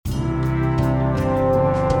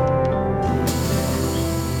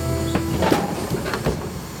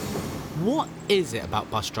is it about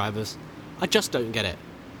bus drivers? I just don't get it.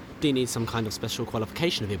 Do you need some kind of special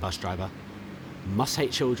qualification to be a bus driver? Must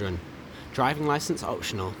hate children. Driving licence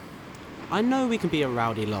optional. I know we can be a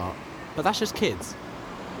rowdy lot, but that's just kids.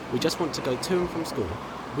 We just want to go to and from school.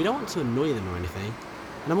 We don't want to annoy them or anything.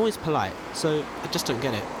 And I'm always polite, so I just don't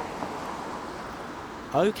get it.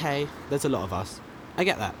 Okay, there's a lot of us. I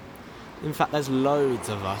get that. In fact, there's loads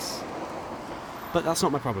of us. But that's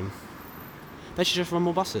not my problem. They should just run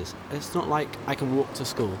more buses. It's not like I can walk to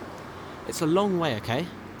school. It's a long way, okay?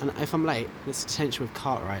 And if I'm late, it's detention with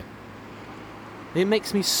Cartwright. It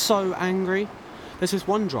makes me so angry. There's this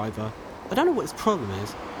one driver. I don't know what his problem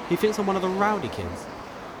is. He thinks I'm one of the rowdy kids.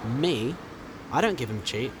 Me? I don't give him a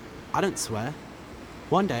cheat. I don't swear.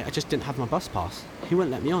 One day, I just didn't have my bus pass. He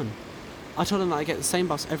wouldn't let me on. I told him that I get the same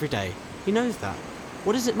bus every day. He knows that.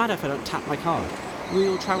 What does it matter if I don't tap my card? We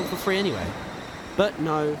all travel for free anyway. But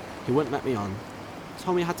no, he wouldn't let me on.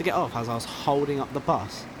 Told me I had to get off as I was holding up the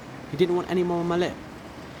bus. He didn't want any more on my lip.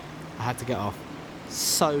 I had to get off.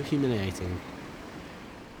 So humiliating.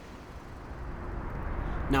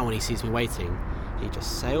 Now when he sees me waiting, he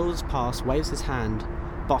just sails past, waves his hand,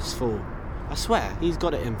 bus full. I swear, he's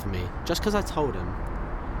got it in for me, just because I told him.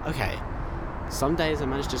 Okay, some days I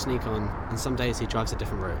manage to sneak on, and some days he drives a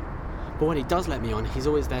different route. But when he does let me on, he's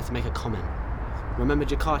always there to make a comment. Remembered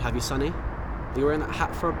your card, have you, Sonny? You were in that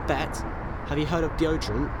hat for a bet? Have you heard of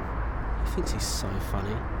deodorant? He thinks he's so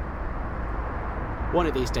funny. One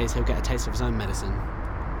of these days he'll get a taste of his own medicine.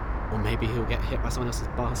 Or maybe he'll get hit by someone else's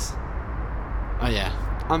bus. Oh yeah,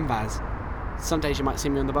 I'm Baz. Some days you might see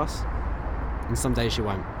me on the bus, and some days you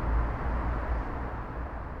won't.